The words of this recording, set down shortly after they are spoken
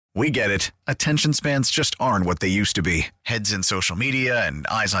We get it. Attention spans just aren't what they used to be. Heads in social media and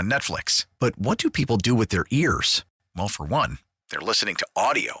eyes on Netflix. But what do people do with their ears? Well, for one, they're listening to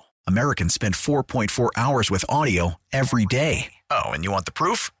audio. Americans spend 4.4 hours with audio every day. Oh, and you want the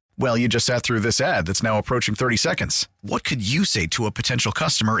proof? Well, you just sat through this ad that's now approaching 30 seconds. What could you say to a potential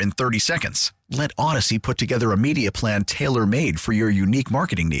customer in 30 seconds? Let Odyssey put together a media plan tailor-made for your unique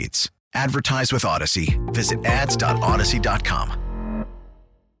marketing needs. Advertise with Odyssey. Visit ads.odyssey.com.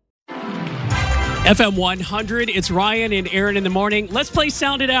 FM 100, it's Ryan and Aaron in the morning. Let's play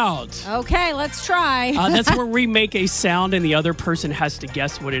Sound It Out. Okay, let's try. That's where we make a sound and the other person has to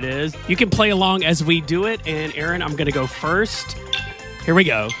guess what it is. You can play along as we do it. And Aaron, I'm going to go first. Here we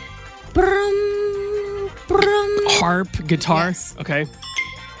go. Brum, brum. Harp, guitar. Yes. Okay.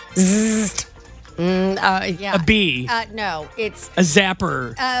 Yeah. A bee. No, it's A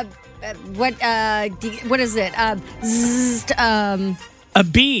zapper. what is it? A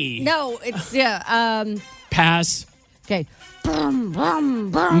bee. No, it's Pass. Okay. Brum,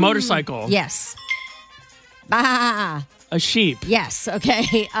 brum, brum. Motorcycle. Yes. Bah. A sheep. Yes.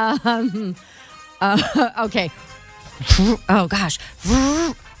 Okay. Okay. Oh gosh.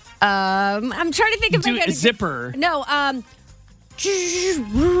 I'm trying to think of Do like a zipper. No. Oh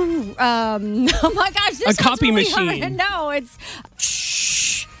my gosh. This A copy really machine. hard. No, it's.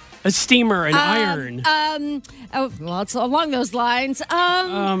 A steamer. An iron. Oh, well, it's along those lines.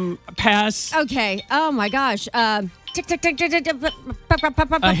 Pass. Okay. Oh my gosh. Tick tick tick tick tick.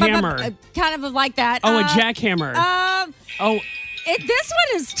 A hammer. Kind of like that. Oh, a jackhammer. Oh, This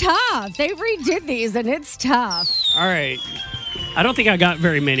one is tough. They redid these, and it's tough. all right. I don't think I got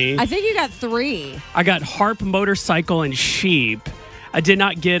very many. I think you got 3. I got harp, motorcycle, and sheep. I did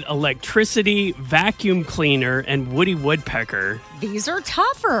not get electricity, vacuum cleaner, and Woody Woodpecker. These are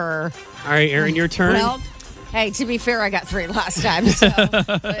tougher. All right, Aaron, your turn. Well, hey, to be fair, I got 3 last time, so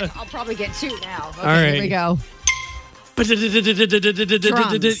but I'll probably get 2 now. Okay, All right. Here we go.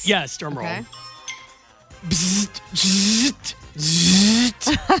 Drums. Yes, drum roll. Okay.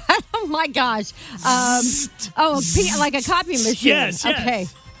 Oh my gosh. Like a copy machine. Yes, yes. Okay.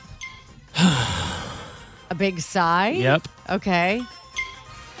 A big sigh. Yep. Okay.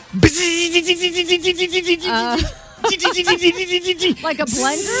 Like a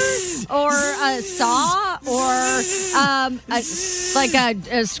blender or a saw or a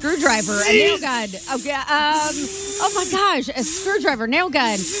screwdriver, a nail gun. Okay. Oh my gosh, a screwdriver, nail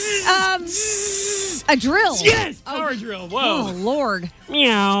gun. A drill. Yes, power drill. Whoa. Oh Lord.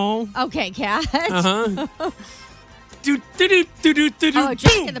 Meow. Okay, cat. Uh-huh. Oh,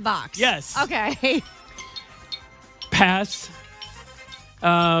 Jack in the Box. Yes. Okay. Pass.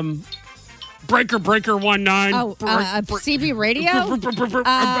 Breaker 19. Oh, CB radio?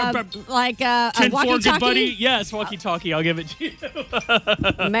 Like a 10-4, walkie-talkie? good buddy. Yes, walkie-talkie. I'll give it to you.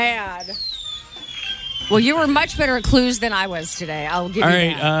 Man. Well, you were much better at clues than I was today. I'll give All you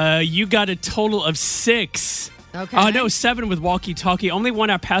right, that. you got a total of 6. Okay. No, 7 with walkie-talkie. Only one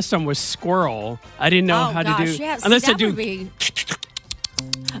I passed on was squirrel. I didn't know how to do. Yes, Unless I that do would be...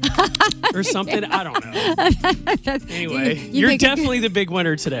 or something. I don't know. Anyway, you're definitely the big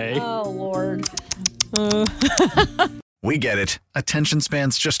winner today. Oh, Lord. We get it. Attention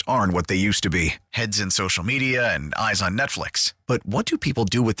spans just aren't what they used to be. Heads in social media and eyes on Netflix. But what do people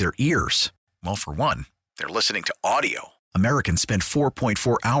do with their ears? Well, for one, they're listening to audio. Americans spend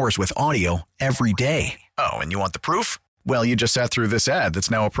 4.4 hours with audio every day. Oh, and you want the proof? Well, you just sat through this ad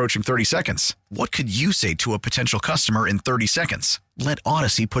that's now approaching 30 seconds. What could you say to a potential customer in 30 seconds? Let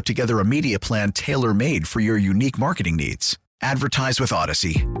Odyssey put together a media plan tailor-made for your unique marketing needs. Advertise with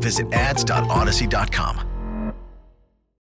Odyssey. Visit ads.odyssey.com.